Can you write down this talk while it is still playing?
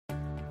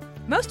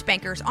Most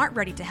bankers aren't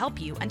ready to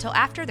help you until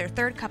after their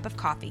third cup of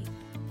coffee.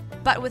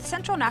 But with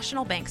Central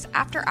National Bank's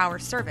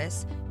after-hours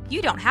service,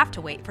 you don't have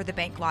to wait for the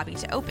bank lobby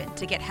to open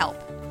to get help.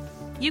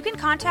 You can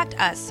contact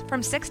us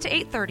from 6 to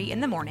 8:30 in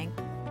the morning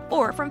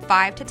or from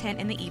 5 to 10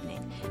 in the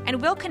evening,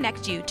 and we'll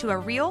connect you to a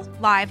real,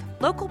 live,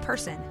 local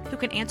person who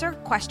can answer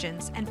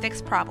questions and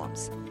fix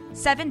problems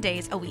 7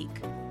 days a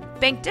week.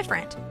 Bank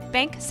different.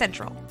 Bank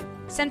Central.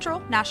 Central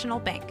National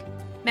Bank.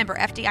 Member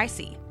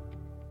FDIC.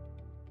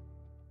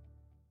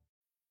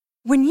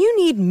 When you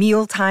need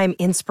mealtime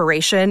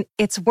inspiration,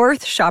 it's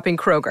worth shopping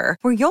Kroger,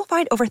 where you'll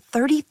find over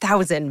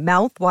 30,000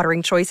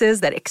 mouth-watering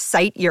choices that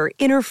excite your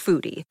inner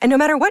foodie. And no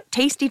matter what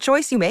tasty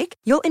choice you make,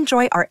 you'll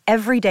enjoy our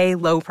everyday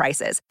low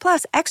prices,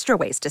 plus extra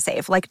ways to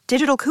save, like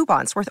digital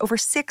coupons worth over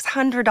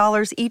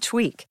 $600 each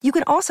week. You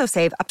can also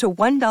save up to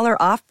 $1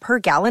 off per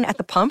gallon at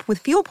the pump with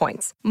fuel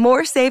points.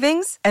 More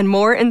savings and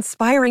more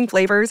inspiring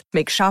flavors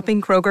make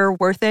shopping Kroger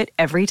worth it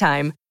every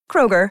time.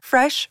 Kroger,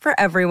 fresh for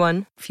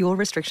everyone. Fuel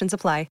restrictions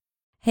apply.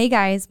 Hey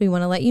guys, we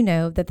want to let you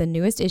know that the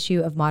newest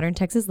issue of Modern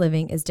Texas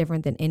Living is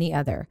different than any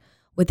other,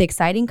 with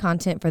exciting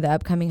content for the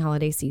upcoming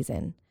holiday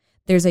season.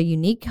 There's a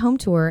unique home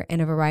tour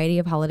and a variety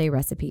of holiday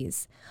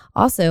recipes.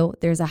 Also,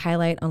 there's a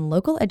highlight on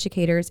local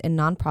educators and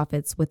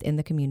nonprofits within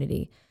the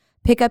community.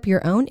 Pick up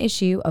your own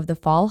issue of the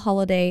fall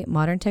holiday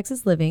Modern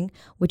Texas Living,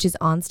 which is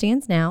on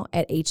stands now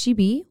at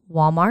H-E-B,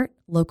 Walmart,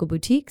 local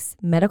boutiques,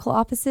 medical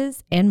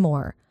offices, and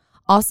more.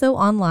 Also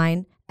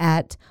online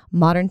at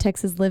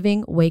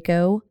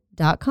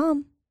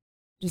moderntexaslivingwaco.com.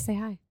 Just say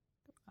hi.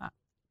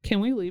 Can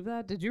we leave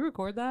that? Did you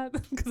record that?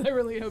 Because I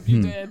really hope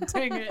you did.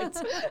 Dang it.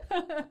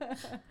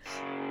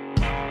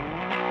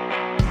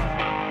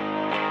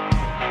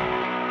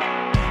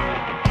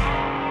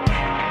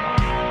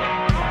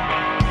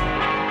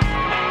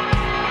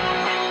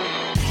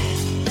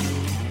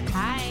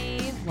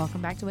 Hi.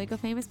 Welcome back to Waco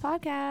Famous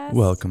Podcast.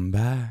 Welcome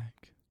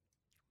back.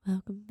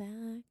 Welcome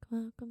back.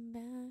 Welcome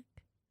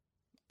back.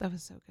 That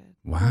was so good.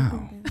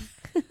 Wow.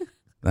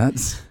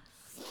 That's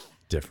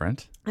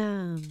different.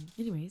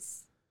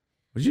 Anyways.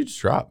 What did you just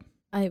drop?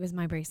 It was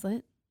my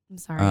bracelet. I'm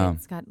sorry.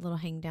 It's got little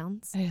hang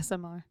downs.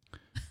 ASMR.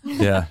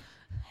 Yeah.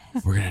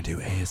 We're going to do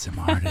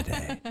ASMR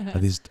today.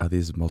 Are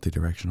these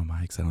multi-directional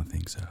mics? I don't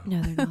think so.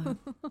 No, they're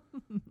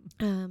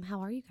not. How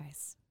are you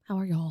guys? How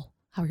are y'all?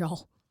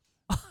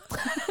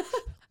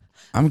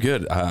 I'm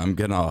good. I'm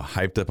getting all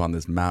hyped up on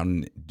this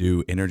Mountain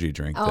Dew energy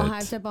drink.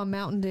 Hyped up on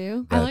Mountain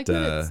Dew? I like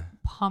that it's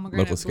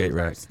pomegranate local skate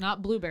rack. Blueburst,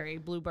 not blueberry,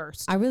 Blue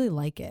Burst. I really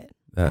like it,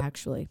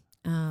 actually.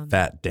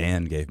 Fat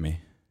Dan gave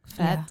me.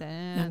 Fat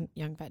Dan.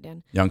 Young Fat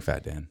Dan. Young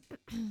Fat Dan.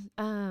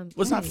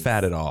 Was not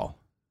fat at all.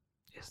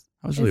 Yes.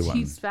 I was really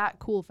He's fat,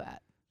 cool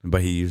fat.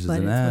 But he uses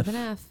an F. With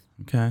an F.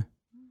 Okay.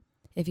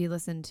 If you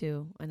listened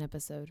to an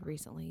episode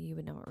recently, you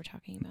would know what we're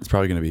talking about. It's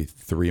probably going to be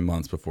 3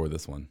 months before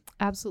this one.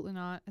 Absolutely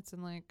not. It's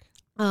in like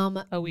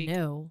a week.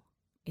 No,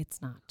 it's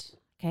not.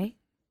 Okay.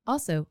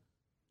 Also,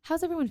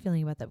 how's everyone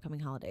feeling about the upcoming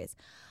holidays?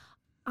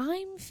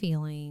 I'm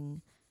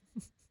feeling...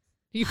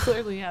 You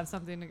clearly have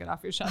something to get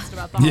off your chest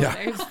about the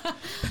holidays.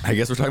 I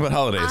guess we're talking about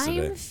holidays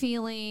today. I'm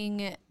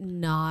feeling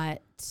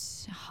not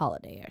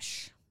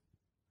holiday-ish.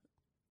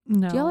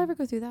 No. Do y'all ever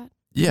go through that?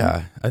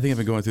 Yeah. I think I've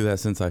been going through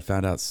that since I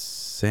found out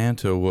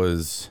Santa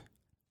was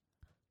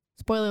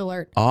Spoiler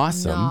alert.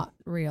 awesome. Not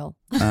real.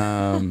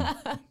 Oh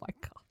my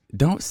God.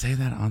 Don't say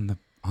that on the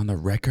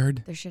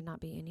record. There should not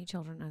be any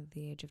children under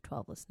the age of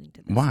 12 listening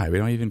to this. Why? We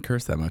don't even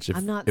curse that much.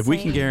 I'm not if we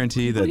can saying-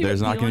 guarantee that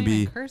there's not going to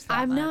be...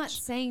 I'm not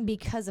saying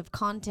because of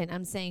content.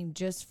 I'm saying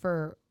just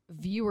for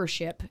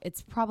viewership,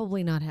 it's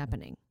probably not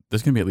happening.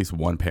 There's going to be at least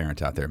one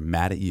parent out there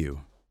mad at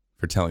you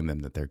for telling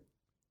them that their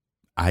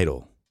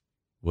idol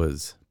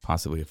was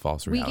possibly a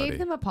false reality. We gave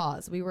them a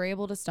pause. We were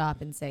able to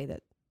stop and say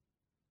that.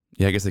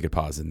 Yeah, I guess they could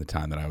pause in the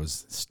time that I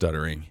was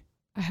stuttering.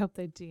 I hope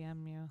they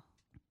DM you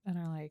and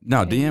are like,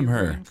 No, hey, DM you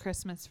her. ruined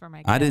Christmas for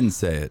my kid. I didn't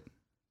say it.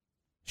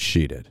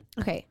 She did.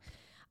 Okay.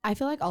 I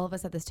feel like all of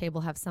us at this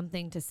table have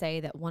something to say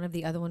that one of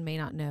the other one may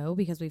not know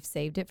because we've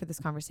saved it for this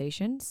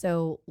conversation.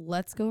 So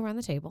let's go around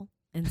the table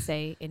and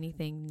say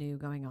anything new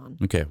going on.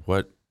 Okay,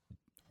 what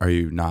are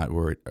you not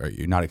worried? Are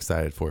you not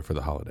excited for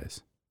the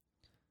holidays?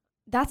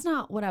 That's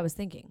not what I was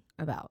thinking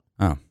about.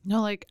 Oh.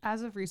 No, like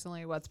as of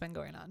recently, what's been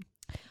going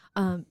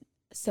on?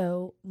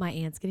 So my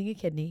aunt's getting a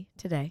kidney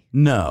today.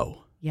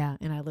 No. Yeah,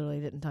 and I literally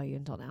didn't tell you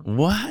until now.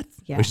 What?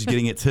 Yeah. But she's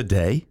getting it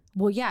today?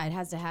 Well, yeah, it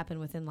has to happen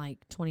within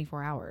like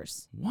 24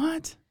 hours.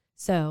 What?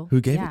 So Who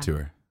gave it to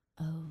her?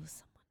 Oh,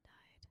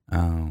 someone died.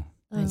 Oh.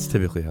 That's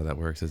typically how that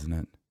works, isn't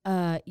it?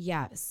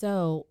 Yeah.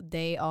 So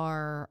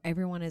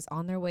everyone is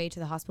on their way to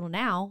the hospital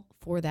now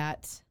for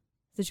that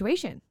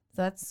situation.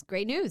 So that's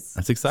great news.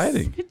 That's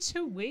exciting.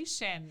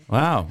 Situation.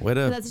 Wow. For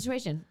that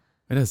situation.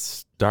 Way to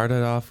start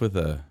it off with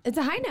a... It's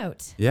a high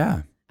note.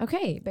 Yeah.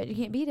 Okay, but you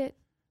can't beat it.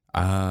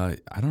 I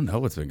don't know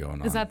what's been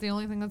going on. Is that the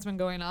only thing that's been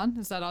going on?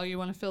 Is that all you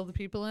want to fill the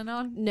people in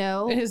on?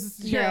 No.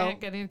 Is your aunt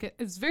getting?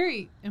 It's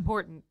very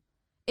important.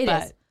 It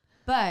is.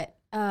 But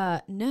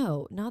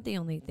no, not the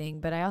only thing.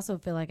 But I also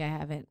feel like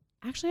I've done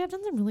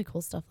some really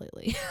cool stuff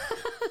lately.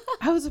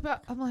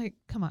 I'm like,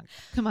 come on.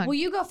 Well,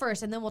 you go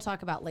first, and then we'll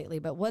talk about lately.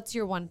 But what's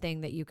your one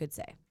thing that you could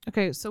say?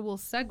 Okay, so we'll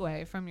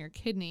segue from your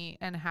kidney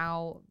and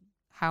how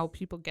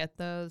people get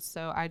those.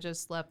 So I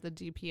just left the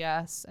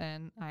DPS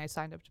and I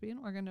signed up to be an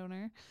organ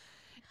donor.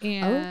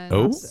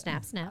 And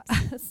Snap. snap.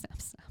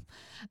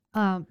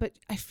 But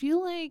I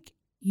feel like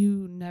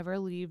you never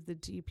leave the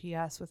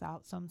DPS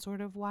without some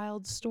sort of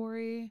wild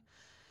story.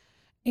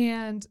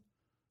 And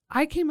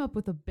I came up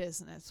with a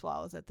business while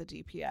I was at the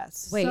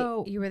DPS. Wait,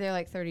 so you were there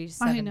like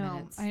 37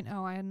 minutes. I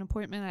know. I had an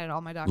appointment. I had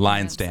all my documents.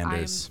 Line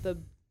standers.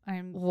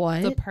 I'm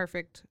What? the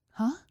perfect.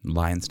 Huh?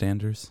 Line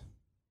standers.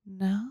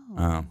 No.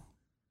 Oh.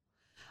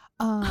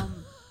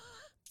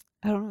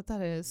 I don't know what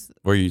that is.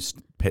 Where you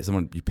pay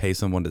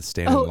someone to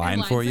stand in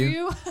line for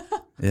you.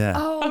 Yeah.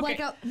 Oh, Okay.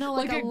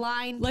 like a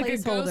line like a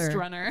placeholder. ghost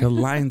runner. A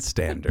line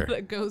stander.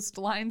 The ghost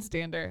line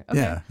stander. Okay.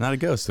 Yeah, not a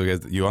ghost. So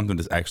you want them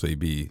to actually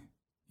be,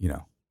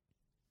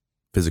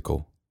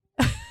 physical.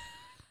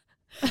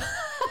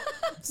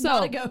 So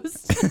Not a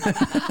ghost.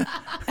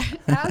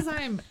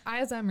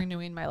 as I'm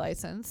renewing my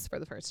license for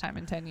the first time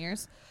in 10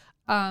 years,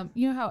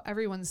 you know how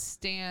everyone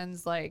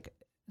stands like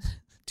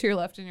to your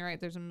left and your right,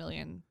 there's a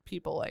million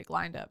people like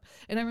lined up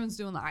and everyone's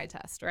doing the eye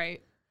test,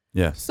 right?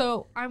 Yes.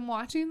 So I'm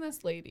watching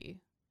this lady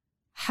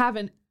have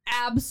an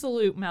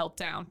absolute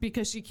meltdown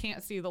because she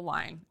can't see the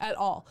line at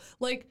all.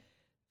 Like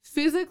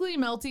physically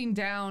melting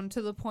down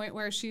to the point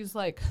where she's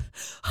like,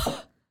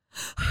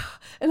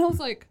 and I was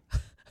like,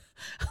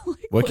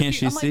 What can't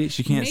she see?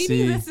 She can't maybe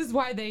see. Maybe this is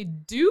why they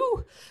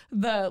do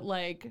the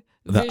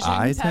vision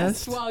eye test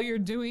test while you're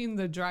doing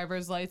the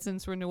driver's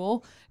license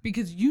renewal,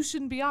 because you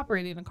shouldn't be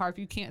operating a car if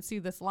you can't see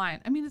this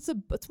line. I mean, it's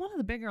one of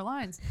the bigger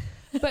lines.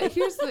 But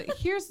here's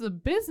the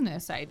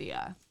business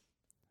idea.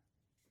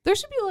 There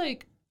should be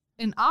like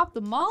an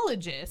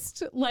ophthalmologist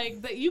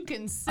that you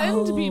can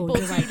send people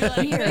to.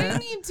 They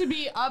need to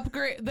be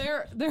upgrade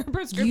their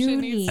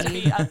prescription needs to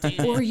be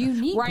updated. Or you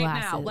need right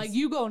glasses. now. Like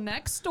you go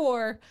next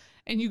door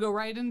and you go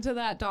right into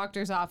that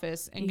doctor's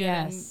office and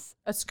get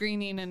a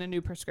screening and a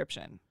new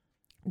prescription.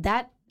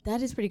 That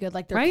is pretty good.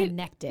 Like they're Right?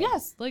 connected.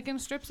 Yes, like in a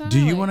strip center. Do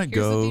you like, want to here's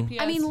the go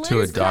DPS. I mean, to a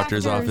Liz,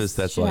 doctor's doctors office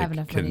that's should have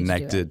enough money to do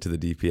connected to the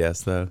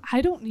DPS though?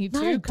 I don't need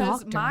Not to a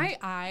because doctor. my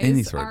Any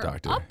eyes sort of are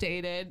doctor.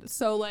 updated.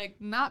 So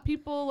not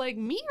people like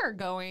me are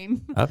going.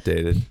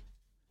 Updated.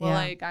 Well,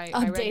 Yeah. I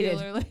Updated.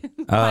 regularly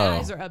my Oh.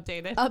 eyes are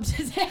updated. Up to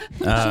date.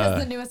 She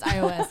has the newest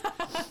iOS.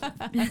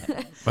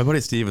 My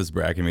buddy Steve was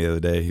bragging me the other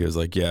day. He was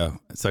like, "Yeah,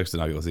 it sucks to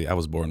not be able to see. I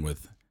was born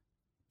with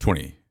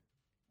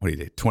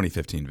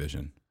 2015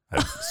 vision. I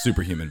have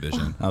superhuman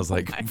vision." I was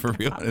like, "For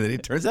real?" And then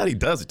it turns out he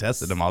does. He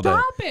tested him all day.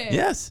 Stop it.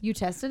 Yes. You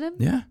tested him?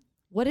 Yeah.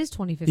 What is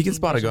 2015? He can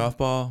spot vision? a golf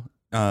ball,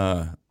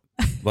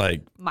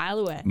 like Mile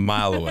away.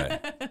 mile away.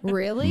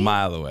 Really?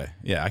 Mile away.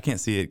 Yeah, I can't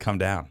see it come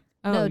down.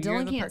 No, you're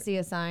Dylan the can't see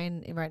a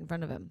sign right in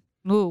front of him.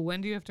 Ooh,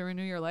 when do you have to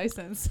renew your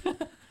license?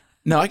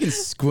 No, I can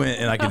squint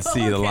and I can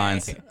see the Okay.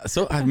 lines.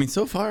 So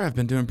so far I've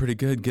been doing pretty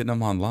good getting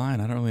them online.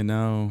 I don't really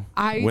know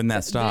when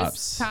that stops.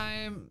 This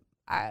time,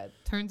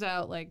 turns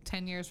out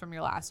 10 years from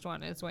your last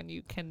one is when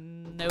you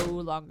can no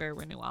longer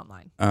renew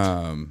online.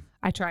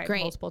 I tried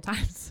Great. multiple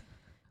times.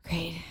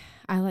 Great.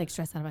 I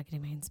stress out about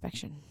getting my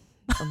inspection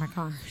for my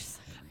cars.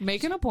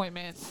 Make an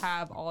appointment,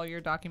 have all your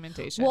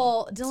documentation.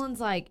 Well, Dylan's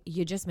like,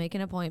 you just make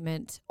an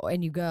appointment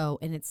and you go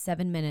and it's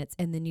 7 minutes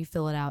and then you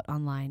fill it out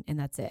online and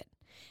that's it.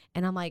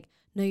 And I'm like,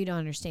 no, you don't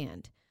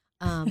understand.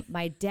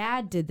 My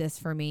dad did this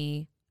for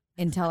me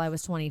until I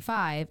was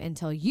 25,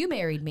 until you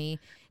married me.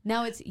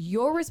 Now it's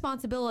your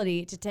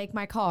responsibility to take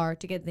my car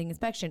to get the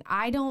inspection.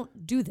 I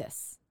don't do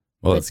this.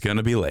 Well, it's going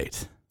to be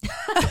late. You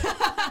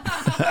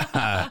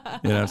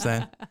know what I'm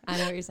saying? I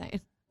know what you're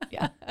saying.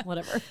 Yeah,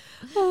 whatever.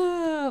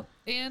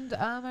 And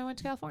I went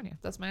to California.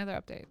 That's my other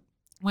update.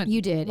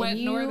 You did. Went and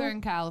you,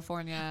 Northern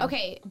California.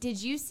 Okay,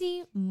 did you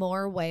see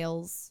more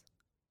whales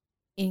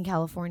in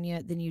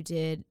California than you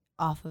did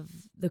off of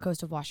the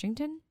coast of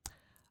Washington?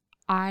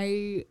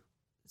 I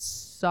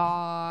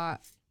saw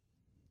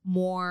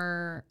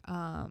more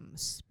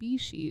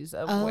species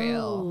of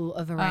whale.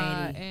 A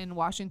variety. In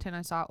Washington,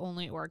 I saw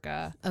only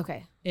orca.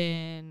 Okay.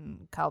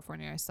 In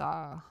California, I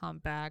saw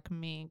humpback,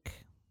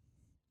 mink,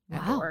 and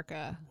Wow.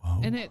 orca.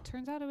 Whoa. And it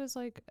turns out it was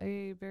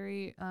a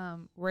very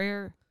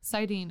rare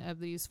sighting of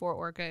these 4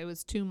 orca. It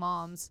was 2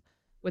 moms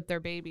with their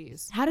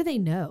babies. How do they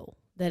know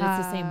that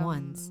it's the same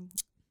ones?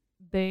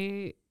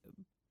 They,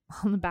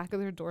 on the back of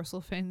their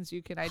dorsal fins,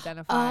 you can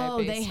identify. Oh,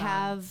 based they on-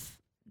 have.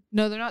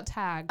 No, they're not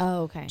tagged.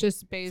 Oh, okay.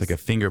 Just It's based. like a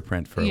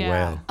fingerprint for a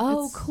whale.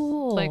 Oh, It's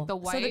cool. like the So the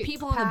white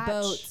people on patch. the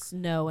boats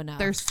know enough.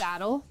 Their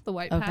saddle, the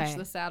white patch, Okay.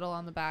 the saddle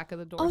on the back of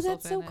the dorsal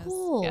that's so fin is-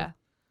 cool. Yeah.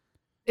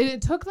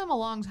 It took them a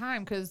long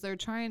time because they're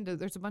trying to,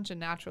 there's a bunch of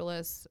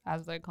naturalists,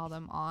 as they call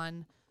them,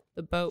 on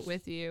the boat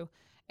with you.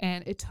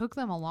 And it took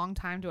them a long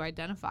time to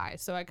identify.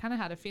 So I kind of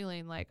had a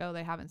feeling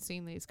they haven't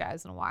seen these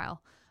guys in a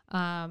while.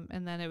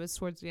 And then it was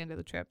towards the end of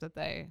the trip that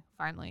they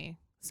finally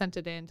sent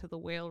it in to the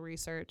whale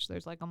research.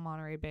 There's a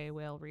Monterey Bay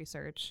whale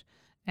research.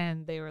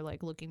 And they were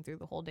looking through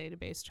the whole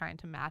database trying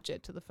to match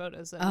it to the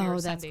photos that we were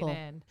that's sending cool.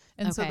 in.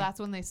 And so Okay. that's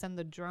when they send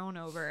the drone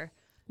over.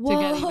 to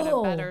get even a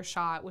Whoa. better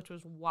shot, which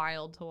was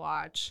wild to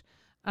watch.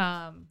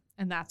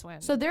 And that's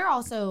when. So they're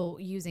also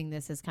using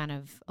this as kind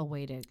of a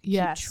way to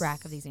Yes. keep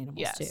track of these animals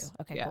Yes. too.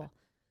 Okay, Yeah. cool.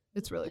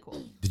 it's really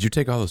cool. Did you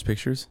take all those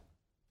pictures?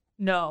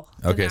 No.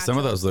 the Okay, some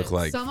of those look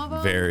naturalists did. like Some of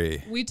them,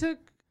 very.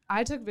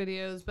 I took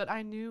videos, but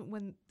I knew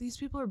when these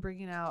people are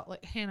bringing out,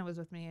 like Hannah was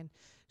with me and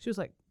she was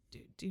like,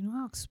 dude, do you know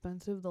how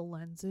expensive the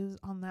lens is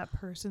on that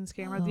person's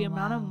camera? The Oh,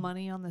 amount of wow.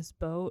 money on this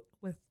boat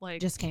with like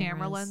Just camera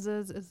cameras.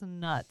 lenses is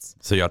nuts.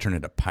 So y'all turned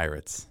into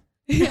pirates.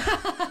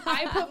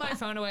 I put my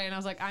phone away and I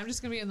was like, I'm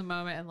just gonna be in the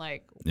moment and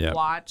like Yep.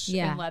 watch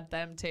Yeah. and let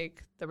them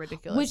take the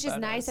ridiculous Which is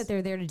photos. nice that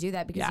they're there to do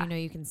that because Yeah. you know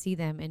you can see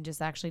them and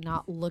just actually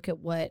not look at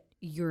what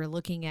you're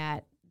looking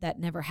at that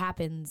never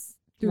happens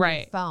through your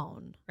Right.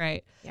 phone.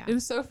 Right. Yeah. It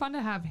was so fun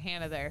to have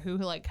Hannah there who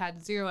like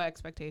had zero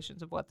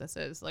expectations of what this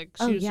is. Like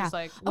she Oh, was yeah. just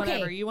like,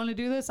 whatever, Okay. you want to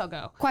do this, I'll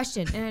go.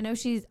 Question, and I know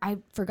I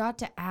forgot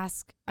to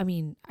ask. I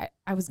mean,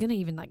 I was gonna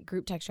even like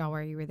group text y'all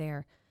while you were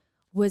there.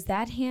 Was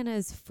that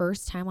Hannah's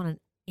first time on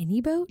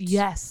any boat?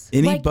 Yes.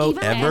 Any Like, boat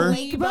even a ever?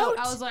 lake boat?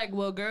 I was like,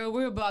 well, girl,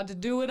 we're about to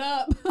do it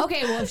up.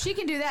 Okay, well if she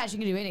can do that, she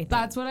can do anything.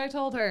 That's what I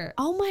told her.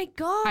 oh my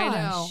gosh. I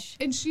know.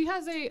 And she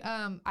has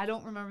a I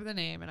don't remember the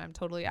name and I'm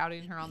totally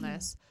outing her on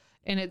this.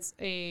 And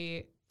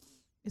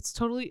it's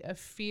totally a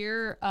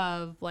fear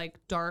of like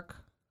dark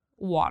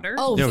water.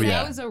 Oh, so yeah.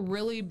 that was a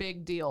really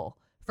big deal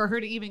for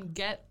her to even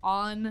get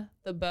on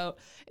the boat.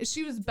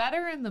 She was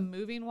better in the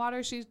moving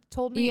water, she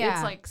told me. Yeah.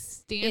 It's like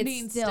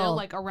standing It's still, still-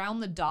 like around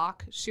the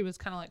dock. She was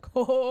kind of like,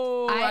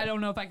 oh, I don't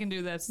know if I can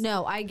do this.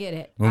 No, I get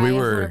it. When we I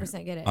were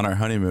 100% get it. on our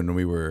honeymoon,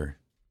 we were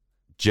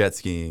jet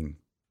skiing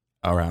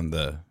around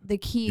the the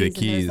keys, the and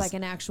keys, there's like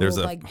an actual there's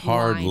a like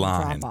hard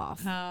line.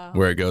 drop off.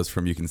 where it goes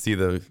from you can see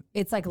the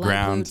It's like light blue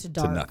ground to to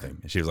dark. nothing.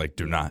 And she was like,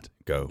 "Do not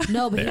go."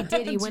 No, but there. he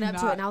did. He Do went up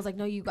to not. it, and I was like,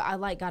 "No, I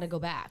like got to go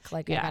back.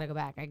 Like I Yeah. got to go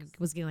back." I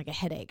was getting like a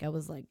headache. I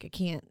was like, "I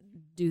can't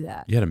do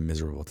that." You had a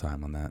miserable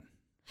time on that.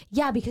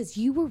 Yeah, because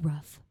you were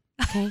rough.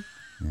 Okay,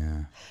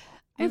 Yeah.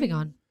 moving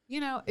on.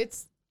 You know,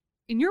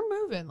 and you're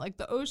moving. Like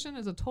the ocean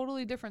is a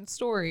totally different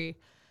story.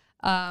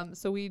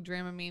 So we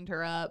Dramamined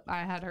her up. I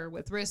had her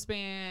with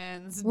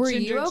wristbands, Were you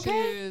ginger okay?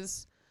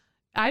 shoes.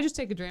 I just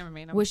take a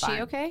Dramamine. I'm Was fine.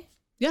 she okay?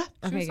 Yeah,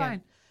 she Okay, was good.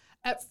 fine.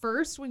 At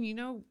first, when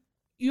you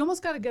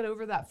almost got to get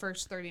over that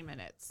first 30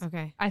 minutes.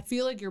 Okay. I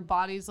feel like your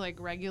body's like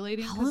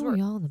regulating How because long were we're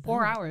y'all on the 4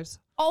 boat? hours.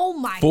 Oh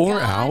my 4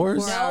 god!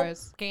 hours? 4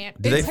 hours. Can't.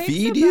 Did It they takes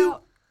feed you?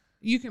 about-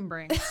 You can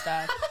bring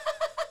stuff.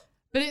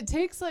 But it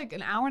takes like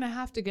an hour and a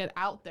half to get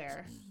out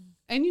there.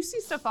 And you see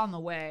stuff on the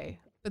way.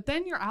 But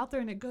then you're out there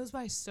and it goes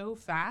by so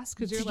fast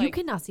because you're So you like,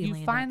 cannot see you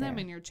land find out them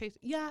there. and you're chasing.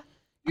 Yeah.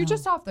 You're Oh.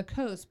 just off the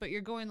coast, but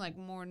you're going like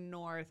more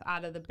north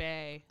out of the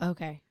bay.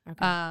 Okay.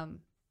 Okay.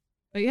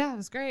 But yeah, it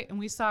was great. And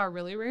we saw a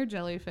really rare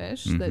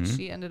jellyfish that Mhm.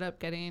 she ended up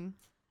getting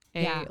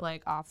a Yeah.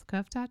 like off the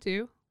cuff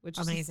tattoo, which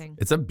is Amazing.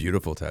 It's a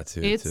beautiful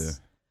tattoo It's too.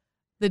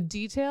 the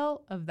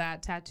detail of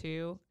that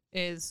tattoo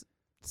is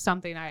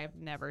something I have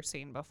never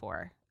seen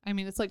before. I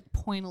mean, it's like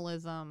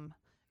pointillism.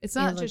 It's It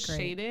not looked just great.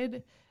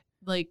 shaded.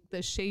 Like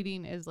the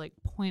shading is like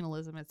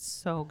pointillism. It's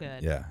so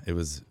good. Yeah,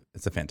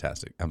 it's a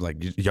fantastic. I'm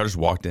like, y'all just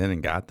walked in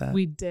and got that?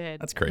 We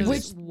did. That's It crazy.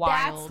 was Which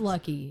wild. that's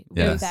lucky.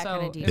 Yeah. It With was that so,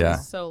 kind of it detail. Yeah.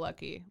 was so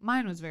lucky.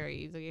 Mine was very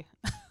easy,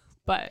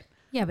 but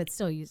Yeah, but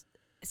still,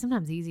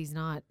 sometimes easy is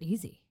not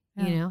easy.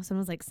 Yeah. You know,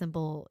 sometimes like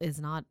simple is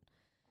not.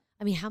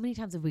 I mean, how many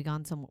times have we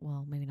gone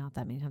well, maybe not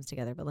that many times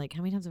together, but like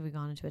how many times have we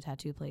gone into a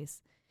tattoo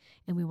place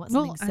and we want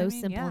Well, something I so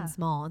mean, simple yeah. and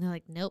small, and they're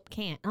like, nope,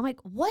 can't. I'm like,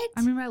 what?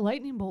 I mean, my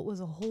lightning bolt was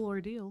a whole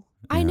ordeal.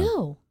 I Yeah.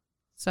 know.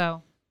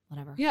 So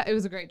Whatever. yeah, it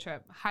was a great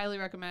trip. Highly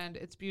recommend.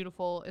 It's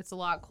beautiful. It's a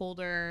lot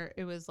colder.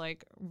 It was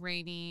like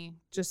rainy.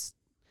 Just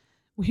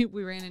we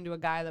ran into a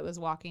guy that was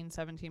walking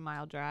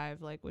 17-mile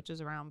drive, like which is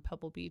around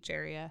Pebble Beach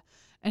area,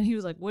 and he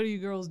was like, "What are you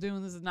girls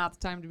doing? This is not the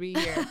time to be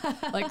here."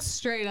 Like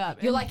straight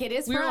up. You're And like, "It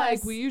is We for were us."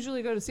 like, "We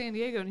usually go to San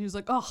Diego," and he was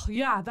like, "Oh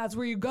yeah, that's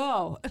where you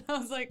go." And I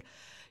was like,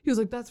 "He was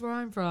like, that's where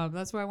I'm from.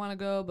 That's where I want to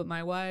go." But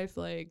my wife,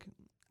 like,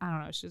 I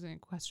don't know, she's an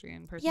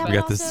equestrian person. Yeah, but we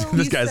but got this also-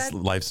 this He guy's said-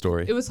 life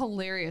story. it was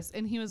hilarious.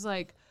 And he was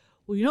like,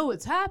 well, you know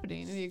what's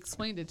happening? And he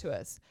explained it to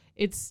us.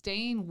 It's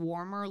staying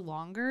warmer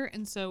longer.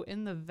 And so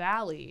in the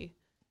valley,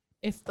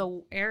 if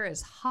the air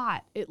is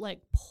hot, it like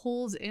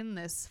pulls in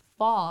this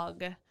fog.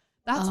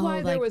 That's Oh, why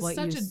there like was what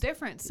such you a s-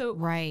 difference. So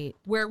Right.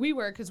 where we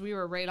were, because we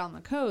were right on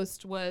the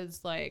coast,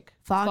 was like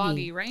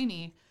Foggy.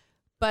 rainy.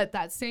 But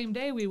that same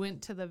day, we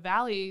went to the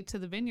valley, to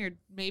the vineyard,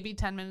 maybe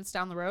 10 minutes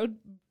down the road.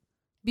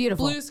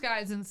 Beautiful. Blue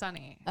skies and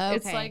sunny.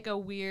 It's Okay. like a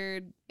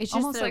weird, It's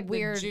just almost a like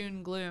weird- the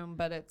June gloom,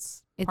 but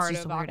it's It's part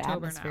just of a weird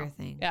October atmosphere now.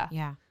 thing. Yeah.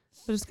 Yeah.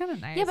 But it's kind of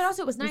nice. Yeah, but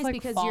also it was There's, nice like,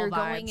 because fall you're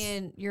going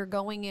vibes. You're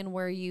going in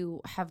where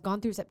you have gone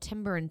through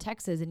September in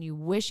Texas, and you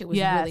wish it was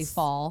really Yes.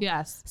 fall.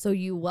 Yes, So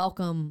you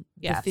welcome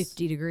Yes. the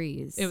 50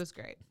 degrees. it was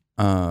great.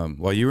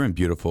 While you were in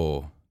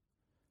beautiful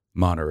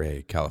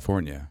Monterey,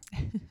 California,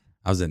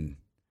 I was in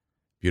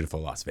beautiful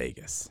Las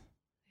Vegas.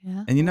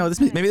 Yeah. And you know,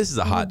 maybe this is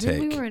a hot Then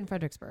take. We were in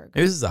Fredericksburg.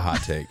 Maybe this is a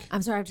hot take,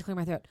 I'm sorry, I have to clear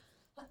my throat.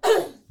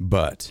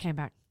 but Came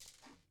back.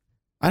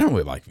 I don't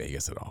really like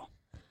Vegas at all.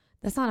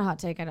 That's not a hot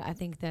take. I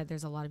think that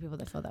there's a lot of people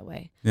that feel that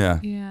way. Yeah.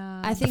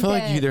 Yeah. I I think feel that,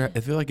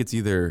 like it's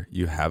either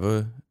you have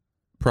a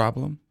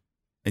problem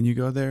and you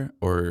go there,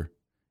 or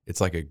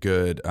it's like a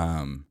good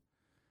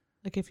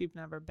like if you've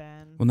never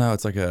been. well, no,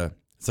 it's like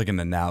an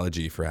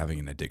analogy for having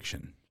an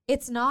addiction.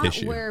 it's not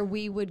issue. where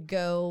we would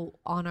go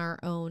on our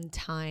own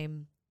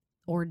time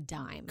or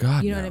dime.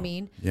 God, you know what I no.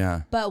 mean?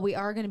 Yeah. But we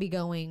are going to be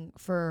going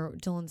for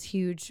Dylan's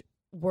huge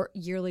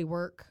yearly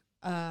work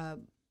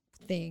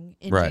thing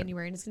in Right.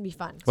 January, and it's going to be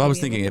fun. Well, I was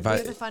We thinking if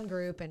have a fun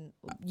group, and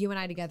you and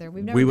I together,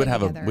 we've never we would been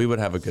have together. we would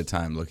have a good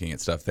time looking at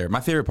stuff there.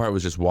 My favorite part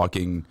was just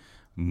walking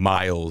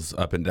miles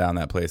up and down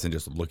that place and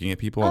just looking at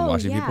people and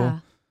watching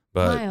people.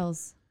 But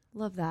Miles,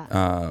 love that.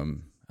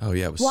 oh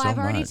yeah, it was Well, so I've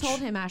already much. told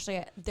him,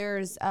 Ashley,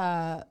 there's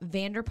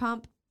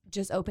Vanderpump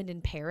just opened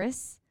in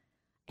Paris.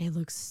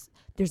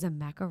 There's a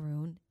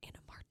macaroon in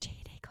a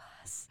martini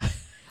glass.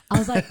 I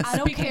was like, I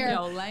don't Speaking care.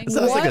 your It language.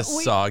 sounds like a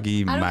what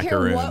soggy I don't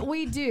macaroon. care what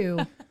we do,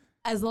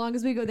 as long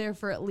as we go there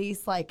for at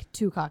least like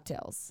 2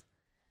 cocktails.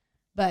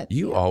 But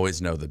You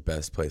always know the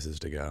best places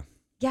to go.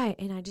 yeah,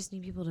 and I just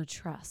need people to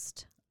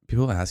trust.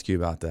 People ask you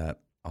about that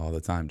all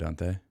the time, don't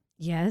they?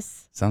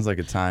 Yes. Sounds like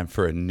a time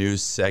for a new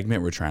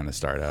segment we're trying to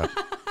start up.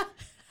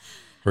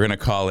 We're going to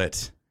call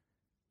it,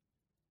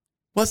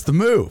 What's the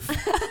Move?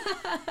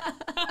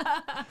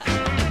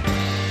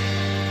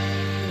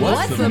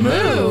 What's the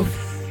move?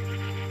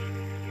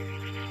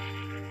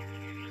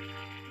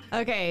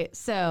 Okay,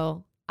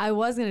 so I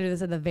was going to do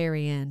this at the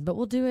very end, but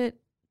we'll do it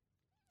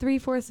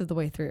 3/4 of the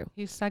way through.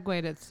 He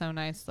segued it so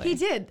nicely. He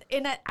did.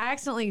 And I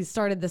accidentally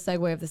started the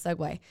segue of the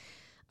segue.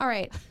 All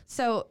right.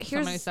 So So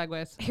many here's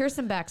segues.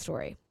 some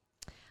backstory.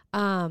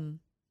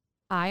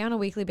 I, on a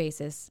weekly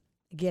basis,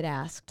 get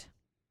asked,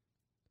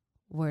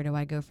 where do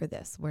I go for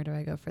this? Where do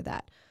I go for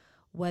that?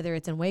 Whether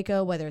it's in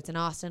Waco, whether it's in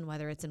Austin,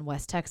 whether it's in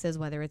West Texas,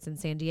 whether it's in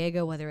San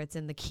Diego, whether it's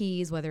in the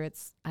Keys, I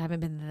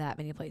haven't been to that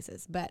many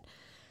places. But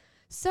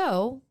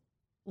so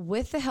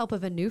with the help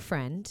of a new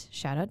friend,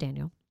 shout out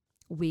Daniel,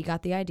 we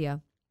got the idea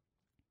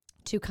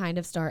to kind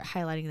of start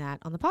highlighting that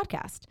on the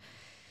podcast.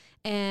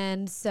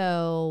 And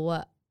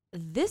so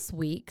this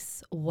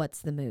week's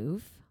What's the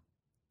Move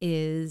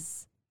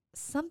is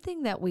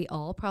something that we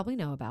all probably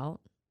know about.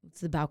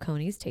 It's the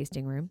Balcones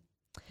Tasting Room.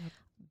 Yep.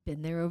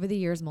 Been there over the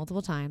years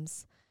multiple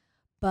times,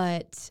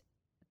 but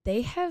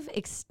they have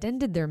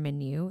extended their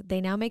menu. They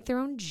now make their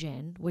own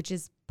gin, which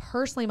is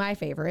personally my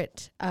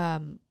favorite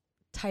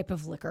type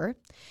of liquor.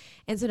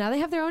 And so now they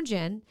have their own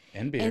gin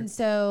And beer.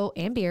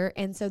 and beer.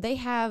 And so they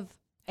have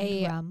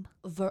a Rum.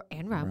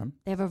 Rum.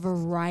 They have a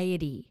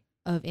variety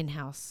of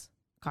in-house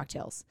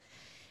cocktails.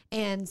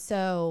 And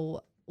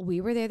so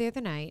we were there the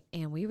other night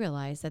and we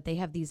realized that they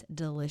have these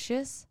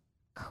delicious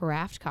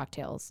craft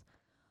cocktails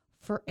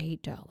for $8.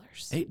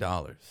 $8.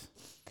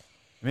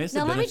 I mean, it's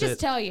Now, the let me benefit,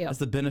 just tell you. That's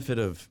the benefit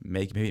of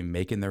maybe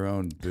making their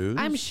own booze.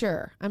 I'm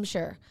sure.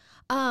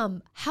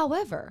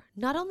 However,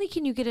 not only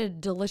can you get a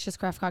delicious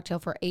craft cocktail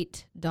for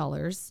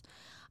 $8,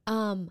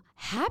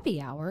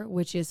 happy hour,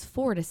 which is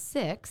 4 to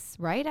 6,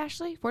 right,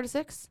 Ashley? 4 to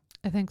 6?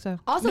 I think so.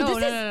 Also, no, this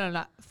is-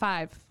 no,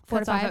 5. 4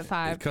 to Cuts off 5? at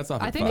 5. It cuts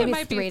off I at think 5. it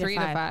might be 3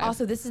 to 5.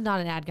 Also, this is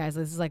not an ad, guys.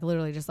 This is like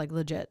literally just like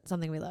legit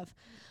something we love.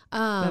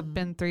 I've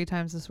been 3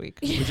 times this week.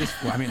 We just,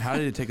 I mean, how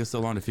did it take us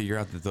so long to figure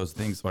out that those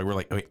things, like, we're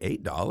like, wait,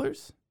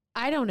 $8?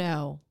 I don't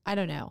know.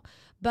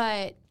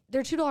 But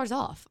they're $2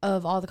 off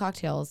of all the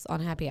cocktails on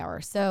happy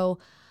hour. So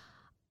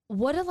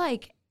what a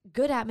like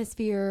good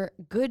atmosphere,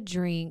 good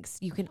drinks.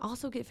 You can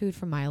also get food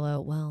from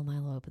Milo. Well,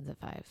 Milo opens at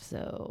 5,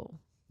 so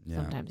Yeah.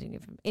 sometimes you can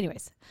get from.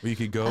 Anyways, Well, you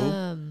could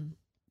go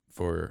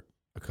for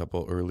a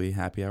couple early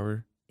happy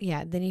hour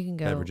yeah, then you can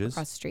go beverages.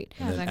 across the street.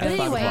 Yeah, and then then at go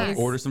 5 o'clock, anyways-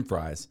 order some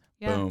fries.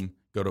 Yeah. Boom.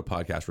 Go to a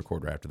podcast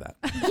recorder after that.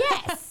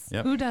 Yes.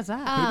 Yep. Who does that?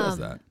 Who does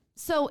that?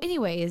 So,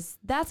 anyways,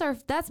 that's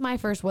my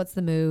first What's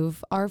the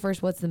Move. Our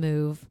first What's the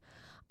Move.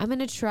 I'm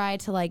gonna try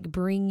to like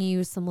bring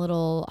you some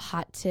little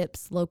hot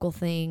tips, local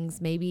things,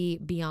 maybe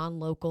beyond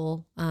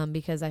local,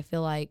 because I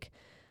feel like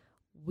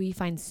we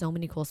find so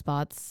many cool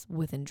spots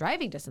within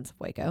driving distance of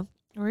Waco.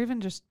 Or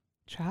even just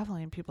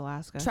traveling. People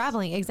ask us.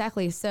 Traveling,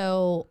 exactly.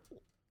 So,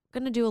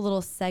 gonna do a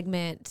little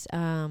segment.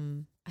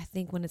 I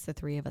think when it's the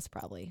 3 of us,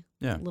 probably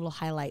Yeah. little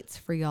highlights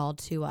for y'all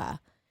to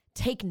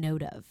take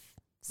note of.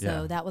 So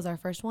Yeah. that was our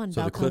first one.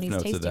 So the cliff Balcones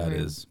notes Tasting of that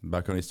Room. is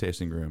Balcones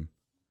Tasting Room.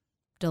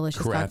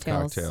 Delicious Craft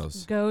cocktails.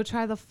 cocktails. Go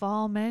try the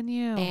fall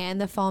menu. And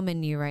the fall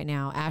menu right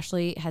now.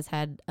 Ashley has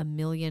had a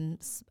million.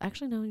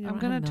 Actually, no, you I'm don't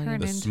going have to a turn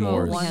million. The into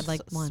s'mores. a We one had,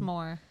 like, one.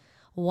 s'more.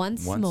 One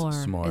Once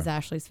s'more, s'more. is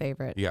Ashley's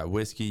favorite. You got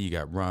whiskey, you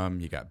got rum,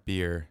 you got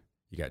beer,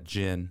 you got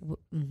gin.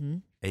 Mm-hmm.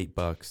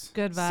 $8.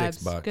 Good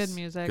vibes, $6. good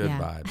music. Good Yeah.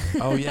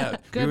 vibes. Oh yeah, we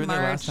Good were there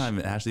last merch. time,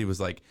 and Ashley was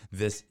like,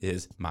 "This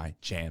is my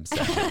jam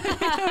session."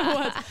 It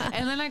was.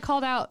 And then I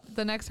called out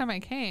the next time I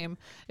came,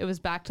 it was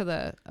back to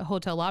the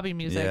hotel lobby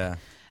music. Yeah.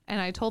 And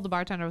I told the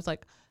bartender, I was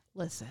like,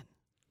 listen,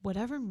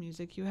 whatever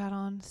music you had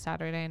on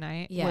Saturday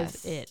night Yes.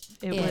 was it.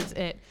 It It. was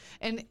it.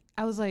 And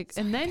I was like,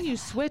 and then you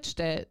switched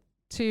it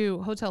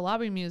to hotel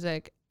lobby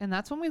music. And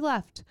that's when we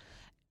left.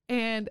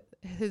 And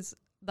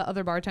the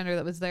other bartender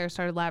that was there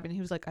started laughing. He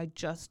was like, I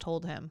just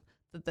told him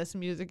that this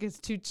music is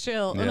too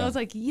chill. And Yeah. I was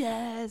like,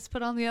 yes,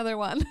 put on the other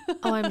one.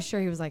 Oh, I'm sure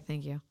he was like,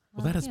 thank you.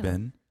 Well, that has yeah.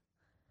 been.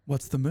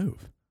 What's the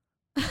move?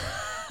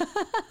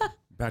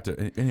 Back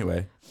to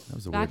anyway. That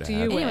was a Back weird to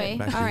you, ad. Wade. Anyway,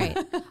 Back to all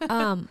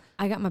you. right.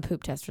 I got my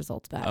poop test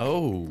results back.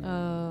 Oh.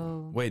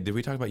 Oh. Wait, did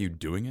we talk about you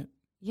doing it?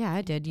 Yeah,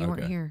 I did. You weren't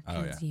Okay. here Oh,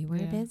 'cause yeah. you were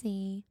Yeah.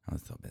 busy. I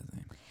was so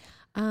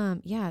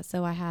busy. Yeah,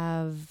 so I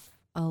have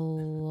a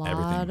lot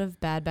Everything. of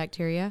bad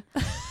bacteria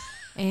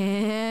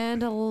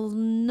and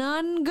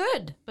none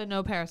good. But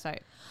no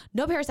parasite.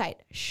 No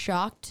parasite.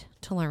 Shocked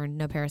to learn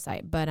no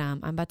parasite. But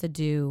I'm about to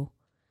do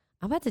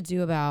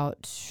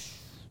about,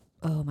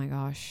 oh my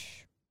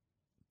gosh,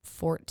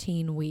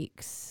 14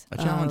 weeks. I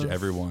challenge of-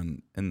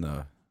 everyone in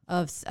the.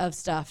 of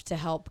stuff to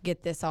help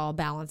get this all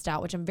balanced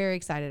out, which I'm very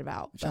excited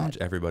about. I challenge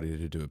everybody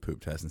to do a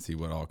poop test and see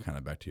what all kind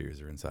of bacteria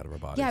are inside of our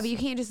bodies. Yeah, but you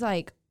can't just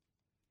like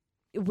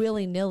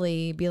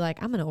willy-nilly be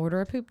like, I'm going to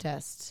order a poop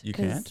test. You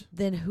 'Cause can't?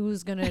 Then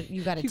who's going to,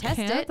 you got to You test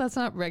can't? it. That's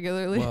not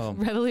regularly Well,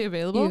 readily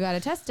available. You got to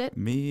test it.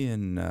 Me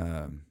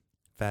and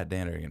Fat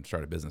Dan are going to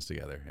start a business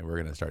together, and we're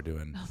going to start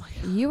doing Oh my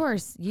God. You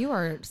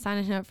are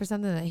signing him up for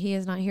something that he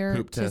is not here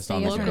Poop to test say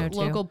on yes the or show. no to.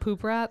 Local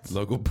poop rats.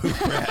 local poop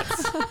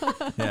rats.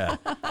 Yeah,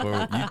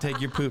 or you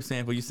take your poop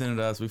sample, you send it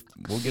to us. We'll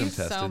get them He's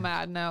tested. so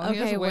mad now. He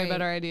Okay, has way wait.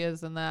 better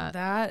ideas than that.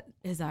 That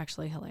is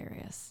actually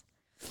hilarious.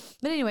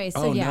 But anyway,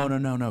 so Oh yeah,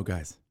 no,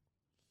 guys!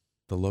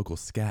 The local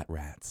scat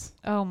rats.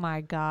 Oh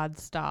my God,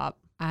 stop.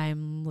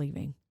 I'm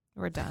leaving.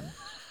 We're done.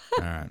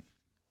 All right.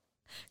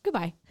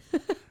 Goodbye.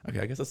 Okay,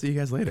 I guess I'll see you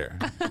guys later.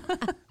 I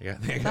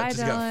think I Bye,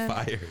 just Dylan.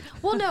 got fired.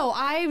 Well, no,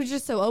 I was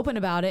just so open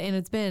about it, and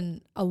it's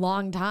been a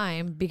long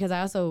time because I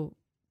also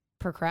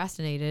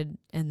procrastinated,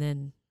 and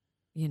then,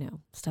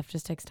 stuff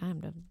just takes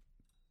time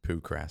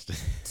Poo crashed.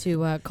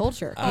 to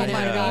culture. Oh you know my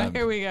what I mean? God.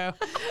 Here we go.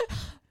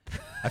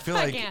 I feel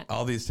I like can't.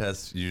 all these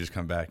tests, you just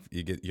come back,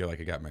 you're like,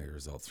 I got my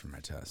results from my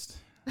test.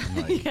 I'm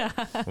like, Yeah.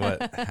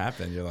 what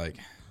happened? You're like,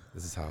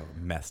 this is how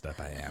messed up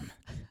I am.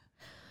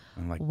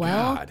 I'm like,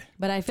 Well, God.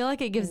 but I feel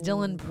like it gives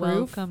Dylan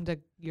proof Welcome to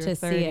your to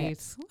see it.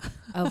 30s.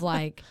 of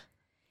like,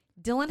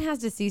 Dylan has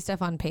to see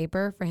stuff on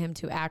paper for him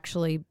to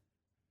actually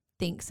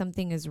think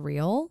something is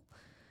real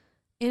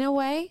in a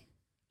way.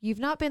 You've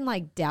not been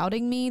like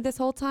doubting me this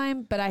whole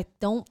time, but I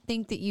don't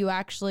think that you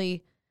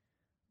actually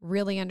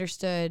really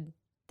understood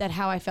that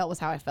how I felt was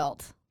how I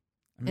felt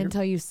I mean,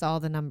 until you saw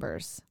the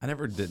numbers. I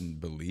never didn't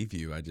believe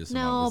you. I just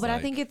No, was but I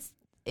like, think it,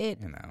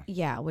 you know,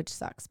 yeah, which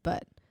sucks.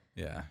 But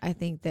yeah. I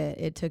think that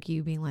it took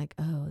you being like,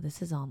 oh,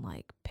 this is on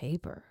like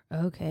paper.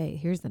 Okay,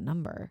 here's the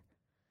number.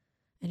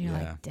 And you're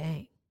Yeah. like,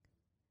 dang.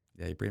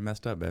 Yeah, you're pretty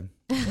messed up, babe.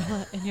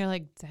 And you're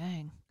like,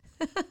 dang.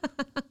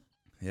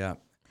 Yeah.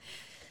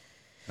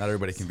 Not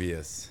everybody can be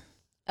a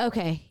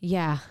Okay,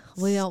 yeah.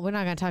 We're not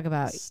going to talk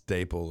about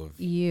staple of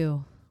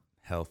you.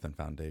 health and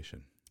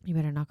foundation. You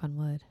better knock on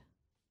wood.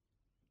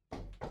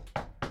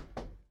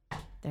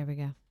 There we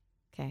go.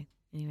 Okay.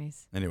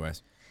 Anyways,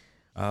 Anyways,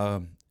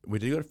 we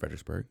did go to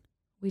Fredericksburg.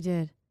 we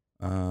did.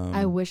 Um,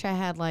 I wish I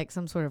had like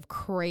some sort of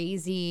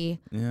crazy,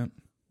 Yeah.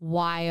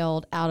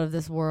 wild, out of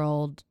this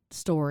world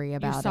story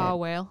about You saw a it.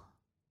 whale?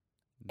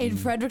 In Mm.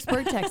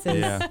 Fredericksburg, Texas.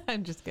 Yeah.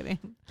 I'm just kidding.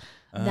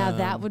 Now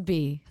that Um, would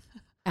be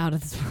out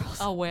of this world.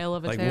 A whale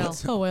of a Like, tail.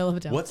 what's- A whale of a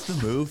tail. What's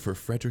the move for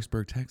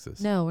Fredericksburg,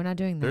 Texas? No, we're not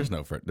doing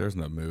that. There's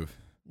no move.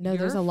 No,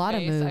 there's Your a lot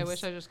of face, moves. I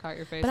wish I just caught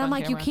your face. but I'm on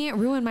like, camera. you can't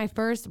ruin my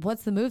first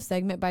What's the Move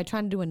segment by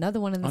trying to do another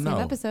one in the Oh, same no.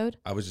 episode.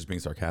 I was just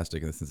being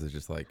sarcastic in the sense it's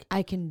just like,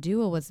 I can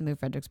do a What's the Move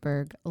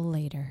Fredericksburg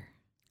later.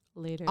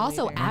 Later.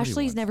 Also, later.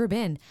 Ashley's once. never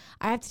been.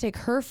 I have to take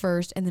her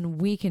first, and then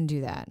we can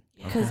do that.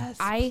 Because Yes,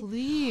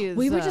 please.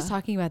 we were just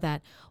talking about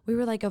that. We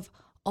were like, of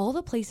all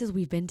the places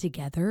we've been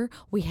together,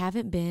 we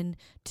haven't been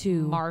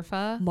to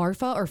Marfa.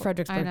 Marfa or I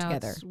Fredericksburg know,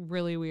 together it's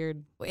really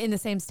weird. in the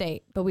same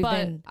state, but we've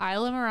But been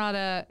Isla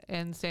Mirada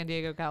in San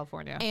Diego,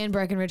 California. and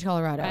Breckenridge,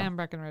 Colorado, and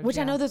Breckenridge. which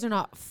I yeah. know those are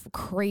not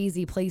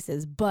crazy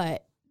places,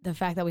 but the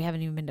fact that we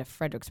haven't even been to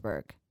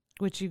Fredericksburg.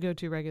 Which you go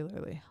to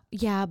regularly.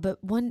 Yeah, but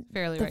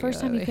Fairly the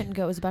first time you regularly. couldn't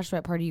go, it was a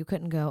bachelorette party. You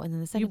couldn't go, and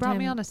then the second You brought time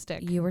me on a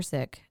stick. you were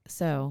sick,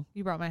 so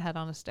You brought my head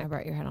on a stick. I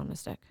brought your head on a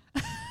stick.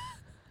 I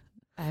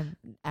have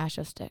Ash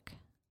a stick.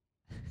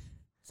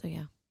 So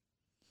yeah,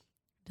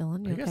 Dylan, why are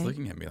you you guys okay?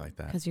 looking at me like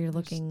that? Because you're I just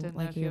looking didn't know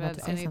like if you're you about had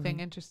to say anything something.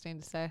 interesting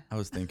to say. I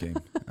was thinking,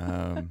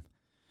 I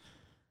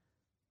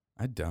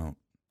don't,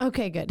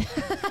 Okay, good.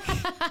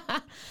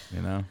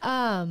 you know?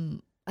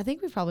 I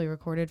think we've probably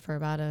recorded for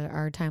about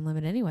our time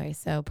limit anyway,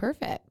 so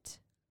perfect.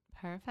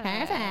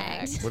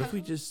 Perfect. What if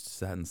we just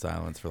sat in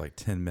silence for like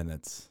 10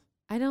 minutes?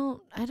 I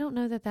don't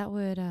know that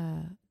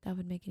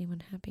would make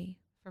anyone happy.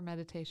 For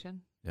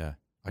meditation. Yeah.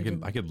 I We could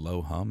didn't- I could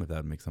low hum if that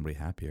would make somebody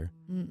happier.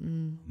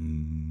 Mm-mm.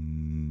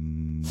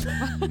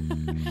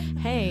 Mm.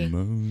 Hey,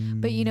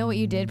 but you know what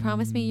you did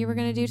promise me you were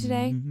gonna do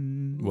today?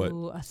 What?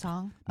 Ooh, a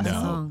song? A No,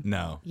 song.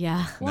 no.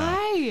 Yeah. No.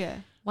 Why?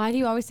 Why do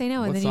you always say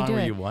no and What then you song do were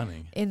it you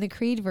wanting? in the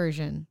Creed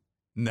version?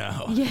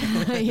 No.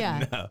 Yeah,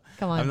 yeah. No.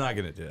 Come on. I'm not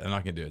gonna do it. I'm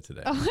not gonna do it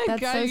today. Oh my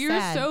That's God, so you're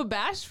sad. so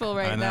bashful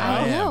right I know. now. I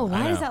I know. am. Why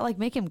I does know. that like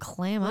make him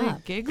clam Like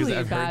up? giggly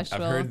I've bashful.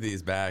 heard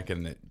these back,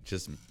 and it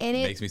just And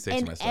it makes me sick to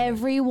and my stomach.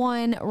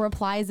 everyone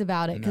replies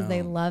about it because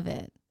they No. love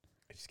it.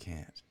 I just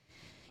can't.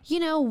 You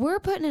know, we're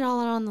putting it all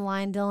on the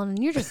line, Dylan,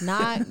 and you're just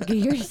not.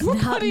 You're just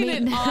not putting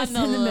it meeting on us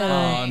the in the middle.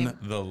 line. On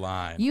the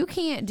line. You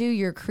can't do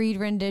your Creed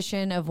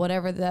rendition of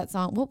whatever that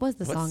song. What was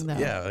the What's- song though?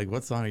 Yeah, like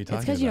what song are you talking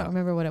it's about? because you don't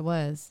remember what it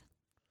was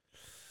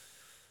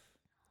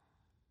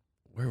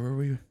Where were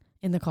we?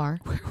 in the car.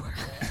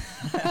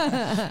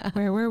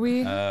 Where were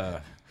we?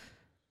 I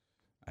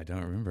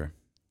don't remember.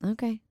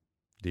 Okay,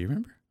 Do you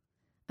remember?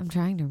 I'm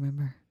trying to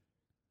remember.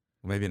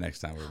 Well, maybe next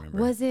time we'll remember.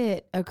 Was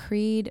it a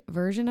Creed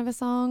version of a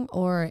song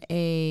or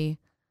a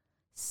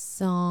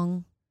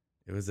song?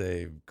 It was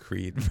a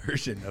Creed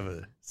version of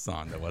a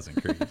song that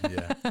wasn't Creed.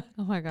 Yeah,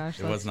 Oh my gosh,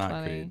 it was that's not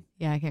funny. Creed.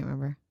 Yeah, I can't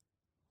remember.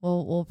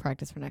 We'll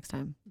practice for next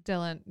time.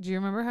 Dylan, do you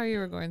remember how you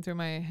were going through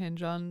my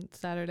Hinge on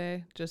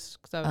Saturday?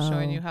 Just because I was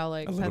showing you how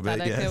like A little bit,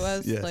 pathetic it yes,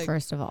 was. yes. Like,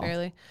 First of all,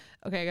 barely.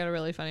 Okay, I got a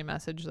really funny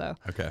message though.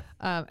 Okay.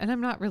 And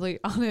I'm not really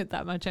on it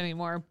that much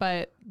anymore,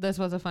 but this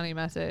was a funny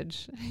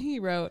message. He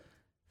wrote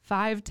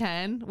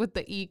 5'10" with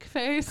the eek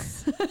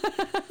face.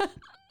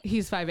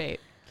 He's 5'8".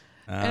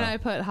 And I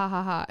put ha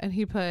ha ha, and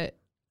he put,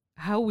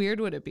 how weird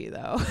would it be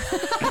though?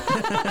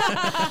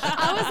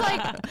 I was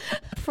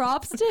like,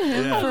 props to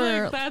him Yeah. for I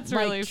was like, that's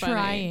like, really funny.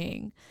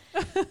 trying.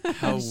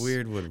 How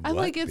weird would I'm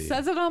what like, it be?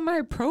 says it on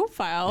my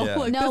profile. Yeah.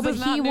 Like, No, this but is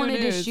not he new wanted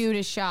to news. shoot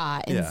a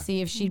shot and Yeah.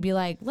 see if she'd be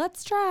like,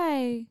 let's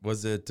try.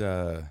 Was it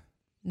who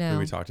No.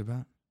 we talked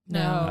about?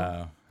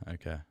 No, Oh,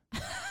 okay.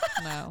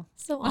 no.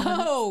 So ominous.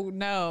 Oh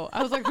no!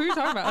 I was like, "Who are you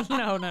talking about?"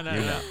 No.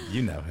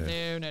 You know who.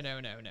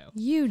 No.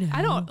 You know.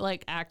 I don't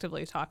like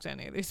actively talk to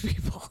any of these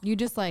people. You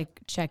just like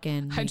check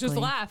in. I just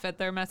weekly. laugh at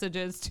their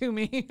messages to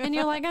me. And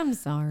you're like, I'm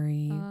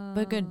sorry.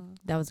 But good.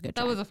 That was a good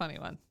That try. was a funny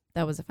one.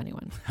 That was a funny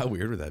one. How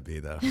weird would that be,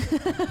 though?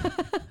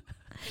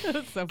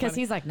 That's so Because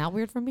funny. he's like, not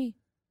weird for me.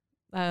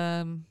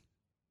 I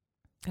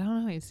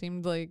don't know. He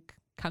seemed like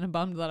kind of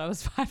bummed that I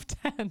was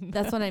 5'10".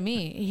 That's what I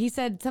mean. He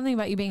said something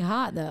about you being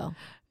hot, though.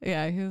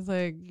 Yeah, he was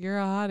like, "You're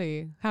a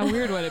hottie. How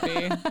weird would it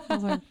be?" I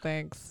was like,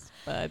 "Thanks,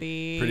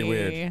 buddy." Pretty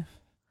weird.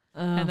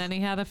 And then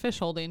he had a fish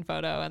holding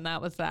photo, and that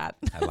was that.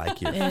 I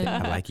like your And-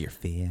 I like your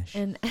fish.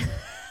 And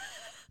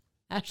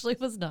Ashley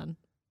was done.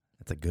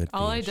 That's a good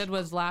All I fish. did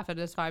was laugh at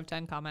his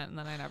 5'10" comment, and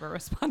then I never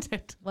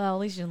responded. Well, at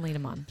least you didn't lead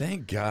him on.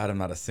 Thank God I'm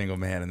not a single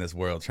man in this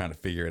world trying to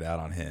figure it out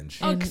on Hinge.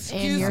 And-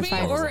 Excuse you're me,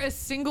 5'10". or a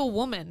single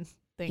woman.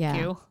 Thank Yeah.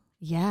 you.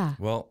 Yeah.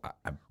 Well,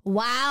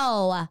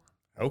 Wow.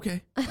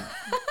 okay.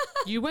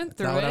 You went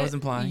through not it. what I was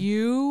implying.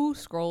 You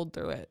scrolled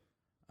through it.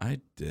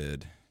 I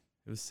did.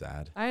 It was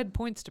sad. I had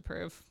points to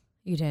prove.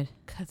 You did.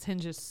 Because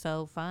Hinge is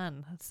so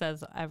fun. It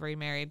says every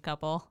married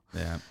couple.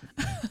 Yeah.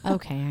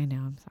 Okay, I know.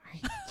 I'm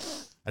sorry.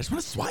 I just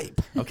want to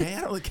swipe. Okay, I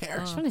don't really care. I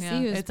just want to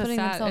see who's it's putting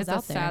a sad, themselves it's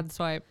out a there. sad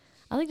swipe.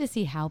 I like to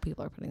see how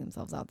people are putting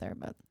themselves out there,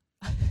 but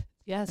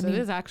Yes, I mean, it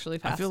is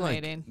actually I feel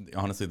fascinating. like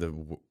honestly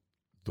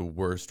the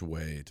worst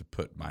way to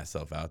put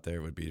myself out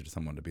there would be to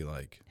someone to be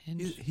like,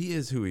 Hinge. he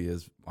is who he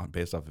is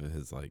based off of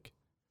his like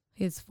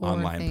his four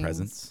online things.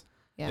 presence.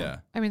 Yeah. Yeah.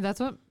 I mean, that's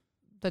what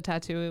the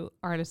tattoo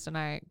artist and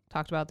I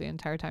talked about the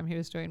entire time he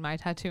was doing my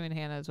tattoo and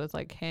Hannah's was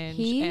like Hinge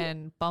He-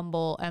 and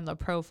Bumble and the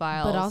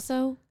profiles. But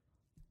also,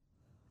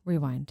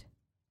 rewind.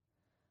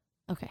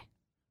 Okay.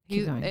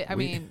 Keep going. I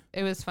mean,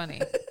 it was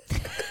funny.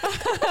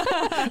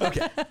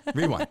 Okay.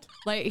 Rewind.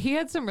 Like he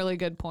had some really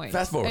good points.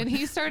 Fast forward. And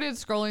he started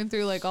scrolling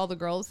through like all the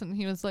girls and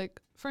he was like,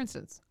 for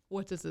instance,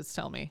 what does this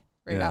tell me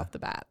right Yeah. off the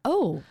bat?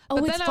 Oh, But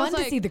it's then I fun was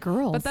to like- see the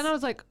girls. But then I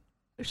was like,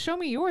 show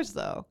me yours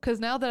though. Cause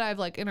now that I've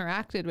like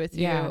interacted with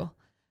you, Yeah.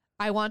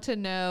 I want to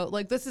know,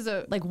 like this is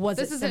a, like, was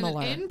this it is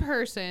similar? an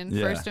in-person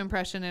Yeah. first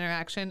impression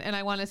interaction. And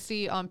I want to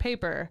see on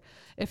paper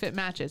if it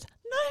matches.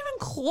 Not even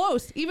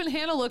close. Even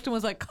Hannah looked and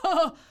was like,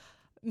 oh,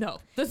 no,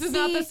 this is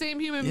not See? the same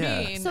human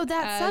Yeah. being. So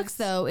that sucks,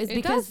 though, is It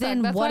because does suck.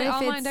 then That's what why if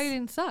online it's-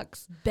 dating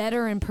sucks?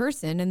 Better in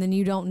person, and then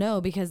you don't know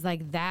because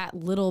like that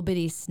little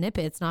bitty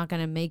snippet's not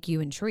going to make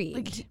you intrigued.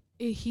 Like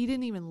he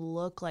didn't even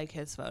look like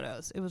his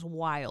photos. It was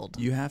wild.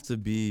 You have to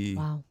be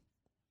Wow.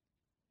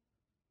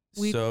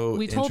 We so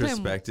told him-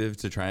 introspective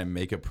to try and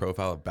make a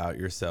profile about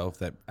yourself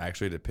that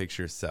actually depicts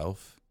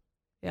yourself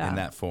Yeah. in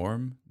that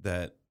form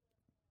that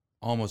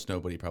almost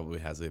nobody probably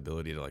has the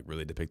ability to like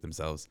really depict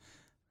themselves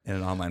in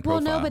an online Well,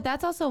 profile. no, but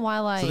that's also why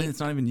like so then it's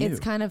not even you. it's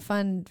kind of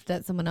fun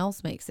that someone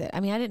else makes it. I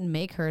mean, I didn't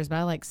make hers, but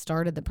I like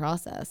started the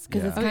process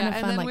because Yeah. it's Oh, kind yeah. of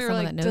And fun then like we were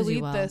someone like, that knows delete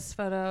you well. this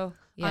photo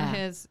Yeah. on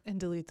his and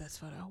delete this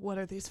photo. What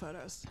are these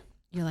photos?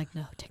 You're like,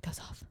 no, take those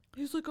off.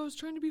 He was like, I was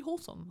trying to be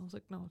wholesome. I was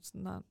like, no, it's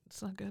not.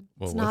 It's not good.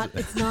 Well, It's was not. it?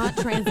 It's not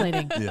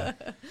translating. Yeah.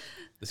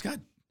 This got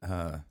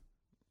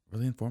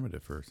really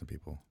informative for some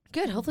people.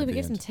 Good. Hopefully, At we the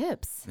get some end.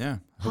 tips. Yeah.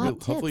 Hot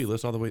Hopefully you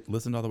tips.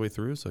 listened all the way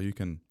through so you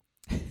can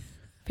Figure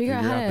out Figure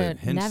how out that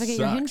to Hinge navigate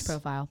your Hinge sucks.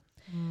 profile.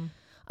 Mm.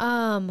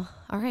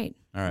 All right.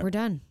 all right. We're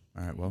done.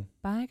 All right. Well,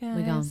 Bye, guys.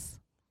 We gone.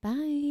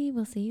 Bye.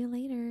 We'll see you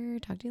later.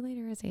 Talk to you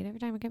later. I say it every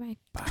time. Okay. Bye.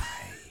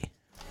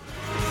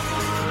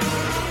 bye.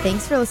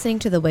 Thanks for listening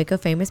to the Waco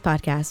Famous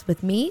podcast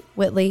with me,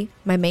 Whitley,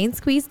 my main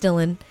squeeze,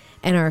 Dylan,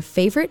 and our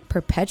favorite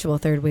perpetual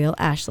third wheel,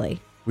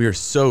 Ashley. We are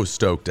so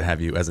stoked to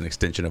have you as an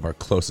extension of our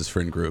closest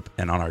friend group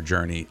and on our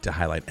journey to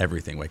highlight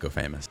everything Waco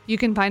Famous. You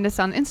can find us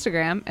on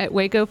Instagram at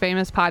Waco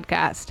Famous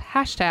Podcast,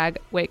 hashtag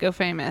Waco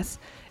Famous.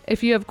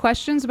 If you have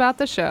questions about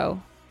the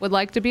show, would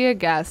like to be a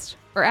guest,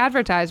 or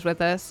advertise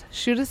with us,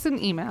 shoot us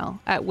an email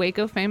at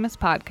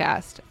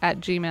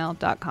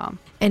wacofamouspodcast@gmail.com.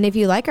 And if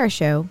you like our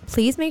show,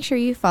 please make sure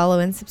you follow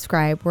and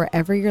subscribe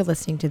wherever you're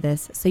listening to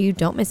this so you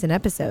don't miss an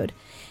episode.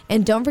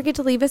 And don't forget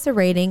to leave us a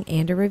rating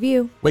and a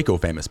review. Waco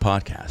Famous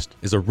Podcast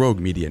is a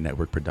Rogue Media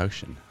Network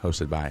production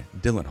hosted by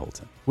Dylan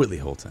Holton, Whitley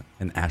Holton,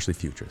 and Ashley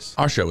Futris.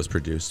 Our show is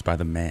produced by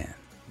the man,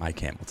 Mike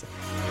Hamilton.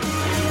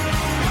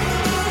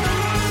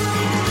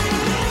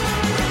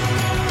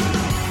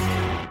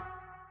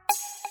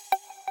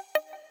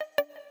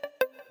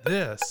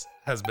 This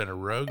has been a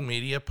Rogue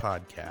Media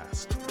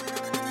podcast.